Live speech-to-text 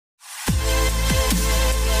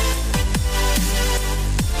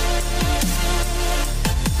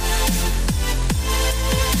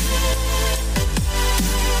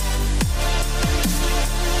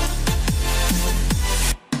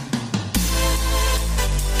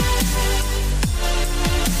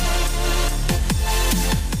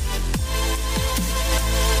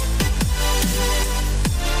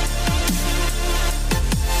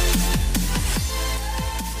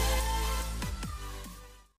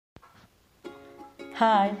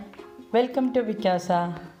Hi, welcome to CaZa.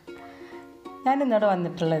 ഞാനിന്നിവിടെ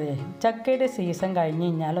വന്നിട്ടുള്ളത് ചക്കയുടെ സീസൺ കഴിഞ്ഞ്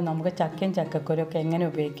കഴിഞ്ഞാലും നമുക്ക് ചക്കയും ചക്കക്കുരുമൊക്കെ എങ്ങനെ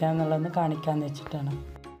ഉപയോഗിക്കാം എന്നുള്ളതെന്ന് കാണിക്കാമെന്ന് വെച്ചിട്ടാണ്.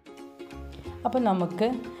 അപ്പം നമുക്ക്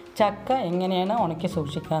ചക്ക എങ്ങനെയാണ് ഉണക്കി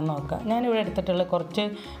സൂക്ഷിക്കാമെന്ന് നോക്കാം. ഞാനിവിടെ എടുത്തിട്ടുള്ള കുറച്ച്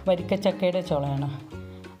വരിക്കച്ചക്കയുടെ ചുളയാണ്.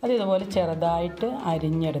 അത് ഇതുപോലെ ചെറുതായിട്ട്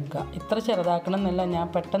അരിഞ്ഞെടുക്കുക. ഇത്ര ചെറുതാക്കണം എന്നില്ല, ഞാൻ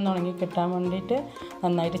പെട്ടെന്ന് ഉണങ്ങി കിട്ടാൻ വേണ്ടിയിട്ട്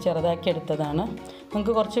നന്നായിട്ട് ചെറുതാക്കി എടുത്തതാണ്.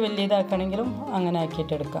 നമുക്ക് കുറച്ച് വലിയതാക്കണമെങ്കിലും അങ്ങനെ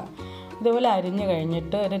ആക്കിയിട്ടെടുക്കാം. ഇതുപോലെ അരിഞ്ഞ്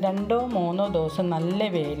കഴിഞ്ഞിട്ട് ഒരു 2-3 ദിവസം നല്ല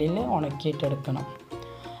വെയിലിൽ ഉണക്കിയിട്ടെടുക്കണം.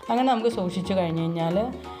 അങ്ങനെ നമുക്ക് സൂക്ഷിച്ച് കഴിഞ്ഞ് കഴിഞ്ഞാൽ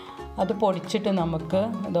അത് പൊടിച്ചിട്ട് നമുക്ക്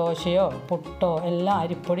ദോശയോ പുട്ടോ എല്ലാം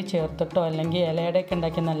അരിപ്പൊടി ചേർത്തിട്ടോ അല്ലെങ്കിൽ ഇലയുടെയൊക്കെ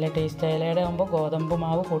ഉണ്ടാക്കി നല്ല ടേസ്റ്റ്. ഇലയുടെ ആകുമ്പോൾ ഗോതമ്പ്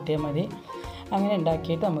മാവ് കൂട്ടിയാൽ മതി. അങ്ങനെ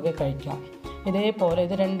ഉണ്ടാക്കിയിട്ട് നമുക്ക് കഴിക്കാം. ഇതേപോലെ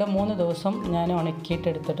ഇത് 2-3 ദിവസം ഞാൻ ഉണക്കിയിട്ട്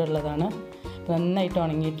എടുത്തിട്ടുള്ളതാണ്. നന്നായിട്ട്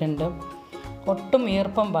ഉണങ്ങിയിട്ടുണ്ട്. ഒട്ടും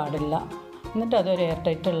ഈർപ്പം പാടില്ല. എന്നിട്ട് അതൊരു എയർ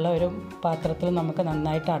ടൈറ്റുള്ള ഒരു പാത്രത്തിൽ നമുക്ക്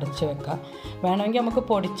നന്നായിട്ട് അടച്ച് വെക്കാം. വേണമെങ്കിൽ നമുക്ക്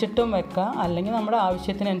പൊടിച്ചിട്ടും വെക്കാം, അല്ലെങ്കിൽ നമ്മുടെ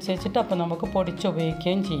ആവശ്യത്തിനനുസരിച്ചിട്ട് അപ്പോൾ നമുക്ക് പൊടിച്ച്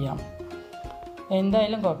ഉപയോഗിക്കുകയും ചെയ്യാം.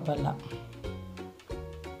 എന്തായാലും കുഴപ്പമില്ല.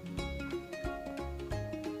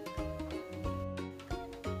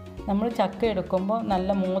 നമ്മൾ ചക്ക എടുക്കുമ്പോൾ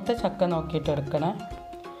നല്ല മൂത്ത ചക്ക നോക്കിയിട്ട് എടുക്കണേ.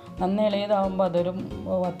 നന്ന ഇളയതാകുമ്പോൾ അതൊരു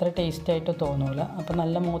അത്ര ടേസ്റ്റായിട്ട് തോന്നില്ല. അപ്പോൾ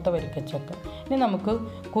നല്ല മൂത്ത വരിക്കച്ചക്ക. ഇനി നമുക്ക്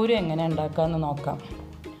കുരു എങ്ങനെ ഉണ്ടാക്കാമെന്ന് നോക്കാം.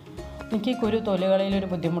 എനിക്ക് കുരു തൊലികളിലൊരു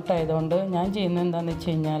ബുദ്ധിമുട്ടായതുകൊണ്ട് ഞാൻ ചെയ്യുന്നത് എന്താണെന്ന് വെച്ച്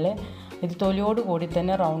കഴിഞ്ഞാൽ ഇത് തൊലിയോട് കൂടി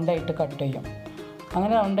തന്നെ റൗണ്ടായിട്ട് കട്ട് ചെയ്യും.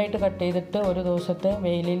 അങ്ങനെ റൗണ്ടായിട്ട് കട്ട് ചെയ്തിട്ട് ഒരു ദിവസത്തെ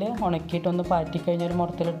വെയിലിൽ ഉണക്കിയിട്ടൊന്ന് പാറ്റിക്കഴിഞ്ഞാൽ ഒരു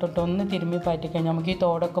മുറത്തിലിട്ടിട്ട് ഒന്ന് തിരുമ്മി പാറ്റിക്കഴിഞ്ഞാൽ നമുക്ക് ഈ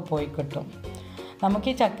തോടൊക്കെ പോയി കിട്ടും. നമുക്ക്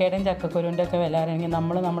ഈ ചക്കയുടെയും ചക്കക്കുരുവിൻ്റെ ഒക്കെ വില അറിയണമെങ്കിൽ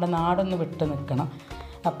നമ്മൾ നമ്മുടെ നാടൊന്ന് വിട്ട് നിൽക്കണം.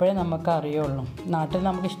 അപ്പോഴേ നമുക്ക് അറിയുള്ളൂ. നാട്ടിൽ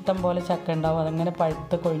നമുക്ക് ഇഷ്ടം പോലെ ചക്ക ഉണ്ടാവും, അതങ്ങനെ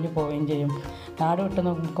പഴുത്ത് കൊഴിഞ്ഞ് പോവുകയും ചെയ്യും. നാട് വിട്ട്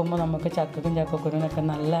നിൽക്കുമ്പോൾ നമുക്ക് ചക്കക്കും ചക്കക്കുരുവിനൊക്കെ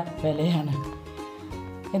നല്ല വിലയാണ്.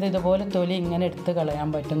 ഇതുപോലെ തൊലി ഇങ്ങനെ എടുത്ത് കളയാൻ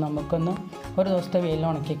പറ്റും നമുക്കൊന്ന് ഒരു ദിവസത്തെ വെയിൽ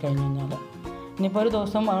ഉണക്കി കഴിഞ്ഞ് കഴിഞ്ഞാൽ. ഇനിയിപ്പോൾ ഒരു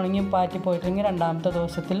ദിവസം ഉണങ്ങി പാറ്റി പോയിട്ടുണ്ടെങ്കിൽ 2-ാമത്തെ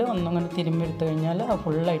ദിവസത്തിൽ ഒന്നിങ്ങനെ തിരുമ്മി എടുത്തു കഴിഞ്ഞാൽ അത്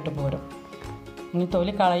ഫുള്ളായിട്ട് പോരും. ഇനി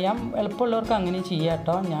തൊലി കളയാൻ എളുപ്പമുള്ളവർക്ക് അങ്ങനെ ചെയ്യാം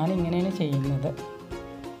കേട്ടോ. ഞാനിങ്ങനെയാണ് ചെയ്യുന്നത്.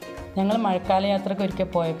 ഞങ്ങൾ മഴക്കാല യാത്രയ്ക്ക് ഒരിക്കൽ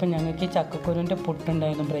പോയപ്പോൾ ഞങ്ങൾക്ക് ഈ ചക്കക്കുരുവിൻ്റെ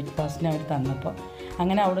പുട്ടുണ്ടായിരുന്നു ബ്രേക്ക്ഫാസ്റ്റിന് അവർ തന്നപ്പോൾ.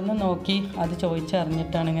 അങ്ങനെ അവിടെ നിന്ന് നോക്കി അത്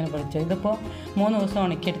ചോദിച്ചറിഞ്ഞിട്ടാണ് ഇങ്ങനെ പഠിച്ചത്. ഇതിപ്പോൾ 3 ദിവസം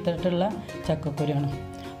ഉണക്കിയെടുത്തിട്ടുള്ള ചക്കക്കുരുവാണ്.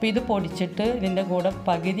 അപ്പോൾ ഇത് പൊടിച്ചിട്ട് ഇതിൻ്റെ കൂടെ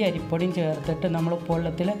പകുതി അരിപ്പൊടിയും ചേർത്തിട്ട് നമ്മൾ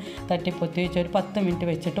ഉപ്പുവെള്ളത്തിൽ തട്ടിപ്പൊത്തി വെച്ച് ഒരു 10 മിനിറ്റ്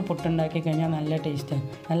വെച്ചിട്ട് പുട്ടുണ്ടാക്കി കഴിഞ്ഞാൽ നല്ല ടേസ്റ്റാണ്.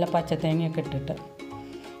 നല്ല പച്ചത്തേങ്ങയൊക്കെ ഇട്ടിട്ട്.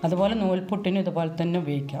 അതുപോലെ നൂൽപുട്ടിനും ഇതുപോലെ തന്നെ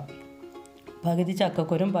ഉപയോഗിക്കാം. പകുതി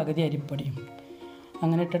ചക്കക്കുരും പകുതി അരിപ്പൊടിയും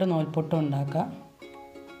അങ്ങനെ ഇട്ടിട്ട് നൂൽപുട്ടും ഉണ്ടാക്കാം.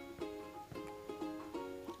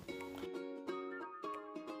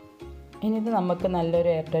 ഇനി ഇത് നമുക്ക്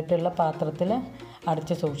നല്ലൊരു എയർ ടൈറ്റുള്ള പാത്രത്തിൽ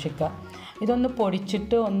അടച്ച് സൂക്ഷിക്കാം. ഇതൊന്ന്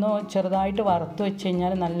പൊടിച്ചിട്ട് ഒന്ന് ചെറുതായിട്ട് വറുത്ത് വെച്ച്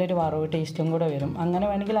കഴിഞ്ഞാൽ നല്ലൊരു വറവ് ടേസ്റ്റും കൂടെ വരും. അങ്ങനെ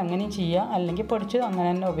വേണമെങ്കിൽ അങ്ങനെയും ചെയ്യാം, അല്ലെങ്കിൽ പൊടിച്ച് അങ്ങനെ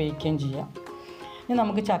തന്നെ ഉപയോഗിക്കുകയും ചെയ്യാം. ഇനി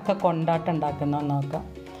നമുക്ക് ചക്ക കൊണ്ടാട്ടം ഉണ്ടാക്കുന്നതെന്ന് നോക്കാം.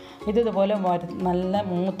 ഇതുപോലെ നല്ല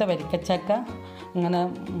മൂത്ത വരിക്കച്ചക്ക ഇങ്ങനെ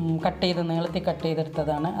നീളത്തിൽ കട്ട്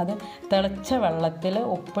ചെയ്തെടുത്തതാണ്. അത് തിളച്ച വെള്ളത്തിൽ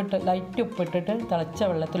ലൈറ്റ് ഉപ്പിട്ടിട്ട് തിളച്ച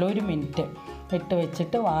വെള്ളത്തിൽ 1 മിനിറ്റ് ഇട്ട്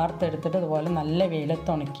വെച്ചിട്ട് വാർത്തെടുത്തിട്ട് ഇതുപോലെ നല്ല വെയിലത്ത്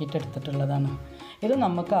ഉണക്കിയിട്ട് എടുത്തിട്ടുള്ളതാണ്. ഇത്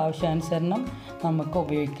നമുക്ക് ആവശ്യാനുസരണം നമുക്ക്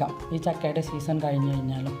ഉപയോഗിക്കാം. ഈ ചക്കയുടെ സീസൺ കഴിഞ്ഞ്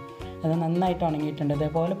കഴിഞ്ഞാലും അത് നന്നായിട്ട് ഉണങ്ങിയിട്ടുണ്ട്.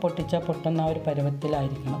 ഇതേപോലെ പൊട്ടുന്ന ഒരു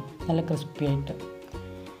പരുവത്തിലായിരിക്കണം, നല്ല ക്രിസ്പി ആയിട്ട്.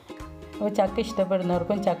 അപ്പോൾ ചക്ക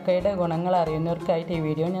ഇഷ്ടപ്പെടുന്നവർക്കും ചക്കയുടെ ഗുണങ്ങൾ അറിയുന്നവർക്കായിട്ട് ഈ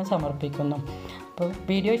വീഡിയോ ഞാൻ സമർപ്പിക്കുന്നു. അപ്പോൾ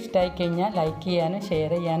വീഡിയോ ഇഷ്ടമായി കഴിഞ്ഞാൽ ലൈക്ക് ചെയ്യാനും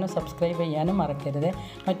ഷെയർ ചെയ്യാനും സബ്സ്ക്രൈബ് ചെയ്യാനും മറക്കരുത്.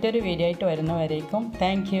 മറ്റൊരു വീഡിയോ ആയിട്ട് വരുന്നവരേക്കും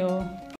താങ്ക് യു.